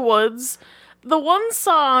 especially the woods. The one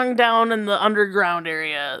song down in the underground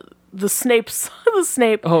area, the Snape.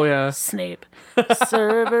 Oh yeah. Snape.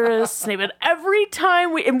 Cerberus Snape. And every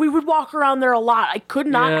time we would walk around there a lot. I could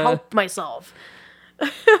not Yeah. help myself.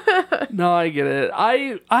 No, I get it.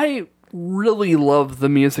 I really love the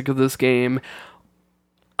music of this game.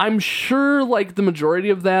 I'm sure like the majority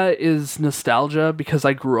of that is nostalgia because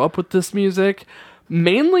I grew up with this music.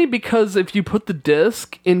 Mainly because if you put the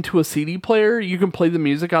disc into a CD player, you can play the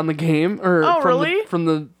music on the game or Oh, from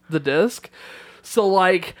really? the disc. So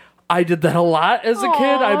like I did that a lot as a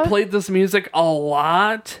kid. I Aw. played this music a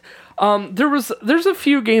lot. There's a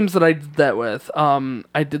few games that I did that with.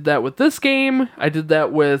 I did that with this game. I did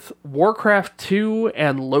that with Warcraft 2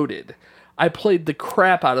 and Loaded. I played the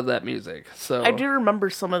crap out of that music. So I do remember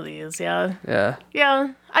some of these, yeah. yeah.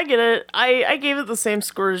 Yeah, I get it. I gave it the same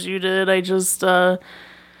score as you did. I just,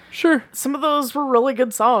 Sure. some of those were really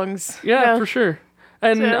good songs. Yeah, for sure.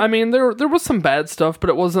 And Yeah. I mean, there was some bad stuff, but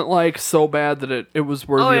it wasn't like so bad that it was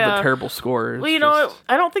worthy of yeah. a terrible score. It's Well, you know, just-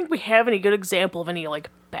 I don't think we have any good example of any, like,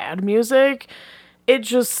 bad music. It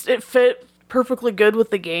fit perfectly good with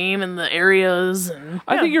the game and the areas. And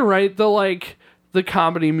I think you're right. The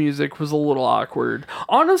comedy music was a little awkward.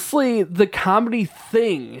 Honestly, the comedy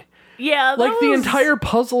thing, yeah, like the entire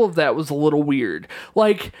puzzle of that was a little weird.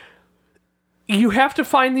 Like, you have to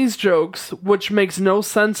find these jokes, which makes no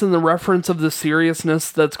sense in the reference of the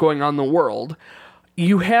seriousness that's going on in the world.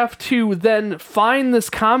 You have to then find this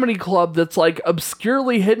comedy club that's like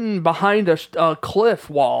obscurely hidden behind a cliff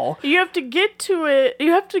wall. You have to get to it.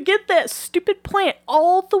 You have to get that stupid plant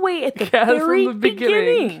all the way at the Yeah, from very the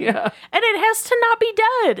beginning. Yeah. And it has to not be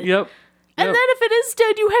dead. Yep. And Yep. then if it is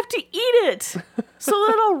dead, you have to eat it so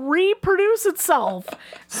that it'll reproduce itself.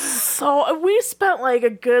 So we spent like a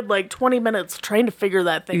good 20 minutes trying to figure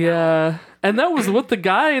that thing out. Yeah. And that was with the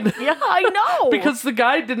guide. Yeah, I know. Because the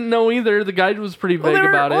guide didn't know either. The guide was pretty vague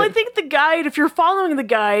about I it. think the guide, if you're following the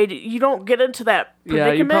guide, you don't get into that Yeah,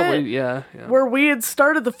 you predicament. probably, yeah. Where we had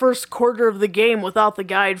started the first quarter of the game without the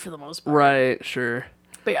guide for the most part. Right, sure.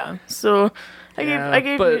 But yeah, so I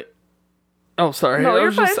gave but- you. Oh, sorry. No, I you're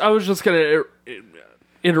was just fine. I was just gonna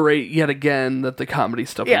iterate yet again that the comedy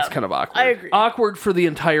stuff Yeah, was kind of awkward. I agree. Awkward for the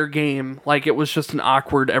entire game. Like it was just an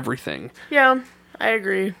awkward everything. Yeah, I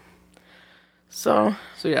agree. So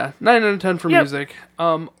So yeah, 9 out of 10 for Yep. music.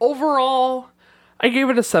 Overall, I gave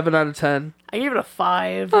it a 7 out of 10. I gave it a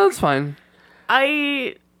 5. Oh, that's fine.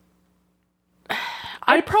 I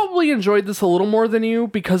probably enjoyed this a little more than you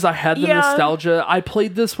because I had the Yeah. nostalgia. I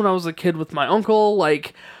played this when I was a kid with my uncle.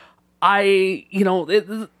 Like,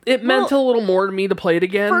 it meant a little more to me to play it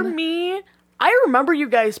again. For me, I remember you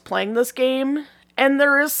guys playing this game, and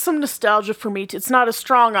there is some nostalgia for me. It's not as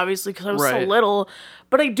strong, obviously, because I was so Right. little,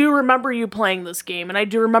 but I do remember you playing this game, and I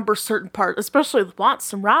do remember certain parts, especially the Want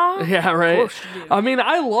Some Raw. Yeah, right. course you do. I mean,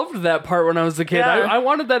 I loved that part when I was a kid. Yeah. I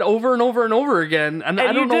wanted that over and over and over again, and I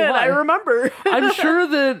And don't you know did, why. I remember.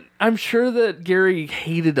 I'm sure that Gary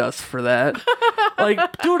hated us for that.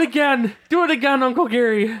 Like, do it again, Uncle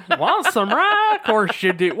Gary. Want some rye? Course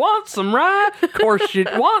you do. Want some rye? Course you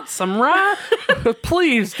want some rye?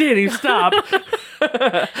 Please, Danny, stop.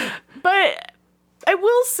 But I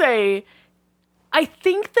will say, I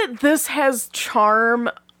think that this has charm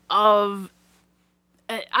of.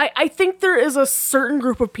 I think there is a certain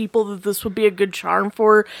group of people that this would be a good charm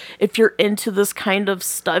for if you're into this kind of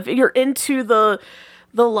stuff. You're into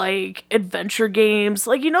the like adventure games,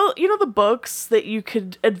 like the books that you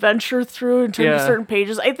could adventure through and turn to Yeah. certain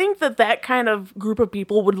pages. I think that kind of group of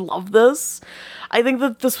people would love this. I think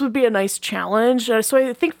that this would be a nice challenge. So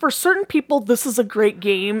I think for certain people, this is a great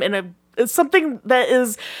game, and it's something that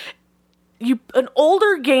is an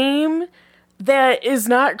older game that is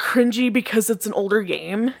not cringy because it's an older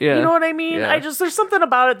game. Yeah. You know what I mean? Yeah. There's something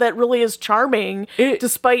about it that really is charming,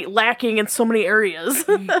 despite lacking in so many areas.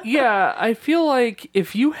 Yeah, I feel like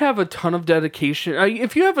if you have a ton of dedication,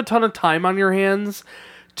 if you have a ton of time on your hands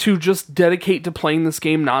to just dedicate to playing this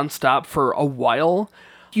game nonstop for a while,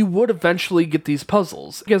 you would eventually get these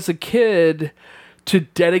puzzles. As a kid, to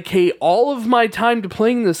dedicate all of my time to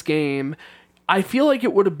playing this game, I feel like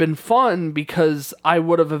it would have been fun because I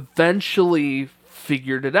would have eventually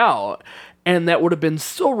figured it out. And that would have been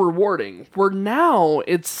so rewarding. Where now,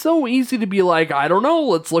 it's so easy to be like, I don't know,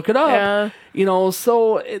 let's look it up. Yeah.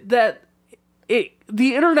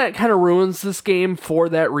 The internet kind of ruins this game for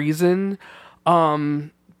that reason.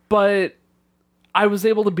 But I was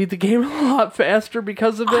able to beat the game a lot faster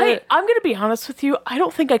because of it. I'm going to be honest with you. I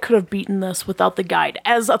don't think I could have beaten this without the guide.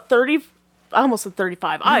 As a 30, I almost said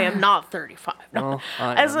 35. I am not 35. No. Well,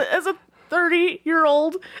 I as a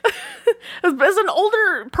 30-year-old, as an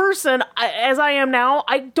older person, as I am now,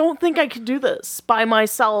 I don't think I could do this by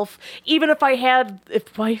myself. Even if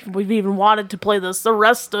we've even wanted to play this the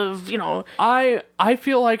rest of, I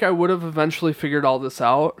feel like I would have eventually figured all this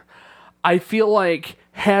out. I feel like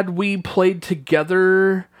had we played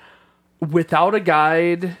together without a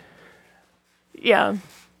guide, yeah.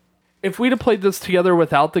 if we'd have played this together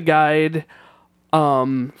without the guide,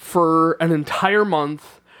 for an entire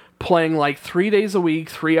month, playing like 3 days a week,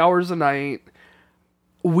 3 hours a night,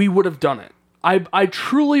 we would have done it. I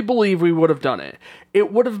truly believe we would have done it.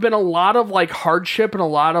 It would have been a lot of like hardship and a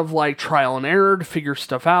lot of like trial and error to figure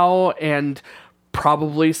stuff out, and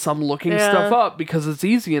probably some looking stuff up because it's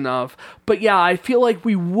easy enough. But yeah, I feel like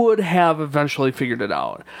we would have eventually figured it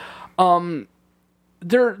out.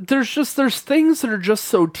 There's things that are just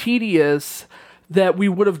so tedious that we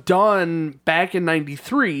would have done back in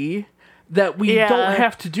 93 that we don't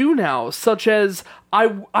have to do now, such as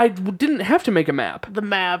I didn't have to make a map. The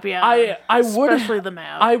map, yeah. I would, especially the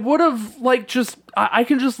map. I would have I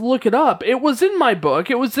can just look it up. It was in my book.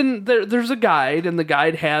 It was in there. There's a guide, and the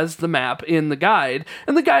guide has the map in the guide,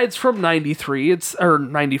 and the guide's from 93. Or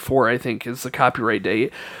 94, I think, is the copyright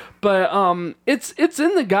date. But it's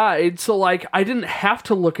in the guide, so like I didn't have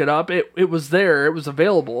to look it up. It was there, it was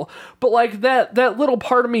available. But like that little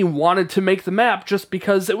part of me wanted to make the map just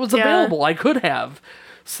because it was available. I could have.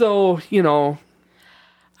 So,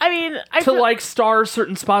 I mean, like star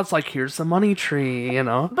certain spots, like here's the money tree,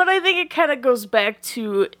 But I think it kind of goes back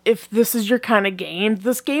to, if this is your kind of game,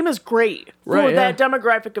 this game is great for that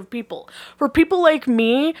demographic of people. For people like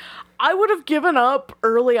me, I would have given up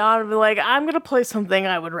early on and be like, I'm going to play something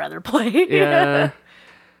I would rather play. Yeah.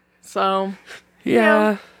 So,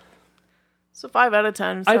 yeah. So 5 out of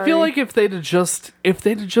 10. I feel like if they'd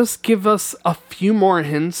just give us a few more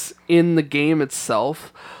hints in the game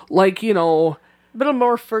itself, like, a bit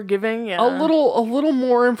more forgiving, yeah. A little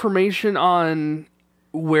more information on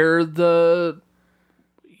where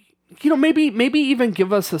maybe even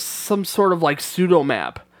give us some sort of like pseudo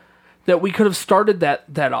map that we could have started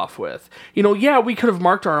that off with. We could have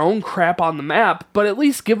marked our own crap on the map, but at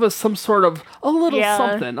least give us some sort of a little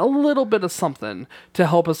bit of something to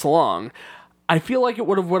help us along. I feel like it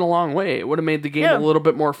would have went a long way. It would have made the game a little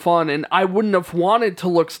bit more fun, and I wouldn't have wanted to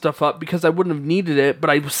look stuff up because I wouldn't have needed it, but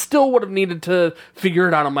I still would have needed to figure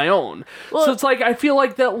it out on my own. Well, so it's like, I feel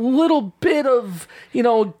like that little bit of,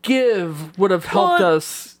 give would have helped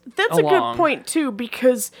us That's along. A good point, too,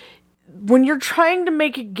 because when you're trying to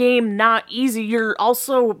make a game not easy, you're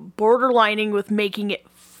also borderlining with making it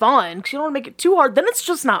fun, because you don't want to make it too hard, then it's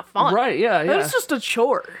just not fun. Right, yeah. Then it's just a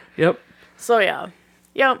chore. Yep. So, yeah.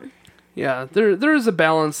 Yep. Yeah, there is a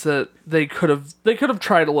balance that they could have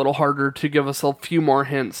tried a little harder to give us a few more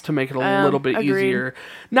hints to make it a little bit easier.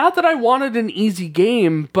 Not that I wanted an easy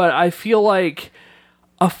game, but I feel like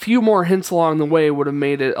a few more hints along the way would have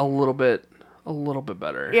made it a little bit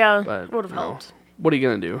better. Yeah, but, would have helped. What are you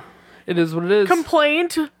gonna do? It is what it is. Complain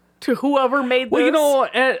to whoever made this.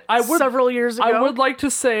 Well, several years ago. I would like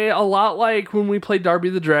to say, a lot like when we played Darby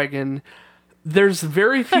the Dragon, there's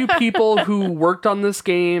very few people who worked on this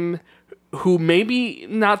game, who maybe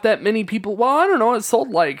not that many people. Well, I don't know. It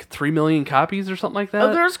sold like 3 million copies or something like that.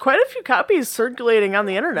 Oh, there's quite a few copies circulating on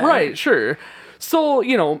the internet. Right, sure.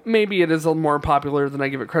 So, maybe it is a little more popular than I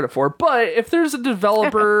give it credit for. But if there's a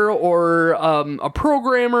developer or a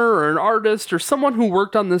programmer or an artist or someone who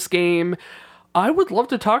worked on this game, I would love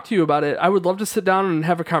to talk to you about it. I would love to sit down and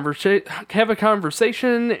have a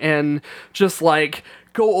conversation and just like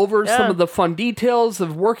go over some of the fun details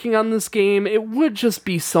of working on this game. It would just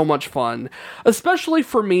be so much fun, especially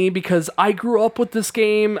for me because I grew up with this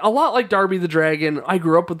game a lot like Darby the Dragon. I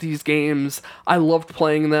grew up with these games. I loved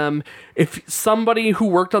playing them. If somebody who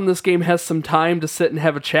worked on this game has some time to sit and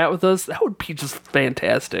have a chat with us, that would be just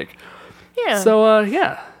fantastic. Yeah. So,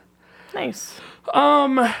 yeah. Nice.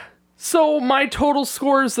 So my total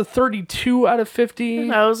score is a 32 out of 50.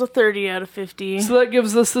 That was a 30 out of 50. So that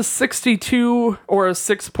gives us a 62 or a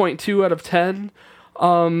 6.2 out of 10.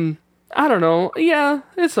 I don't know. Yeah,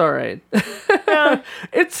 it's all right. Yeah.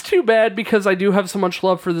 It's too bad because I do have so much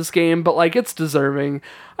love for this game, but like it's deserving.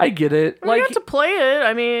 I get it. I Like got to play it.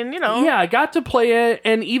 I mean, yeah, I got to play it,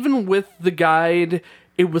 and even with the guide,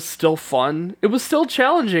 it was still fun. It was still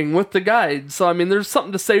challenging with the guide. So I mean, there's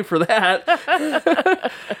something to say for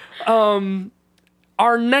that.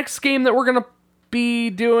 Our next game that we're gonna be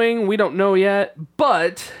doing, we don't know yet,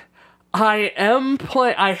 but I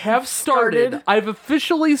have started. I've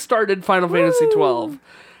officially started Final Fantasy 12.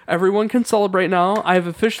 Everyone can celebrate now. I have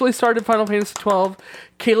officially started Final Fantasy 12.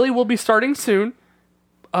 Kaylee will be starting soon.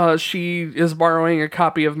 She is borrowing a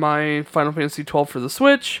copy of my Final Fantasy 12 for the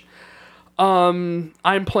Switch. I'm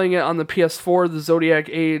playing it on the PS4, the Zodiac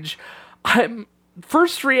Age.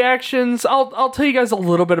 First reactions, I'll tell you guys a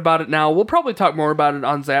little bit about it now. We'll probably talk more about it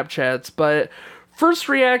on Zap Chats, but first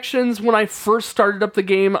reactions, when I first started up the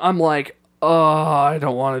game, I'm like, oh, I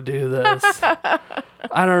don't want to do this.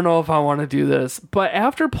 I don't know if I want to do this. But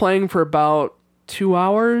after playing for about 2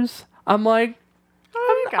 hours, I'm like,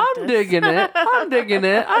 I'm digging it. I'm digging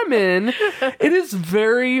it. I'm in. It is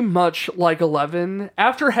very much like 11.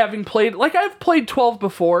 After having played, like I've played 12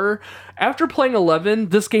 before. After playing 11,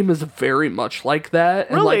 this game is very much like that.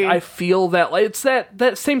 And Really? like I feel that like it's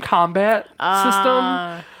that same combat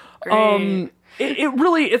system. Great. It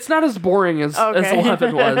really, it's not as boring as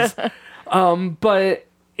 11 was. But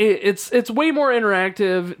it's way more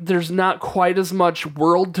interactive. There's not quite as much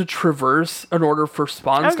world to traverse in order for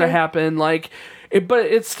spawns to happen. But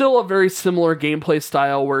it's still a very similar gameplay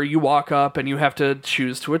style where you walk up and you have to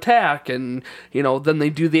choose to attack, and then they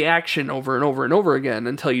do the action over and over and over again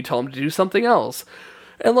until you tell them to do something else.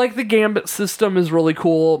 And like the Gambit system is really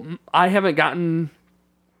cool. I haven't gotten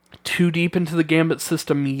too deep into the Gambit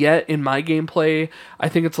system yet in my gameplay. I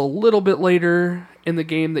think it's a little bit later in the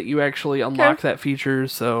game that you actually unlock that feature.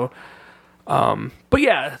 So, but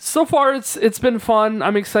yeah, so far it's been fun.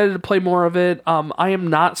 I'm excited to play more of it. I am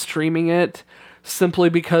not streaming it simply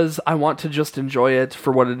because I want to just enjoy it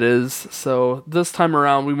for what it is. So this time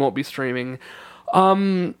around, we won't be streaming.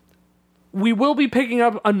 We will be picking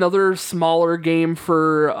up another smaller game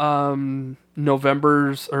for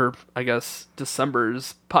November's, or I guess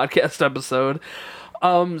December's podcast episode.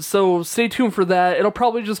 So stay tuned for that. It'll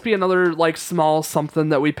probably just be another like small something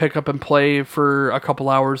that we pick up and play for a couple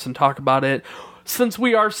hours and talk about it, since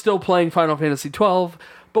we are still playing Final Fantasy 12,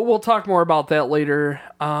 but we'll talk more about that later.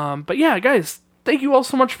 But yeah, guys, thank you all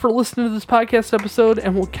so much for listening to this podcast episode,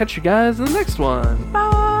 and we'll catch you guys in the next one. Bye.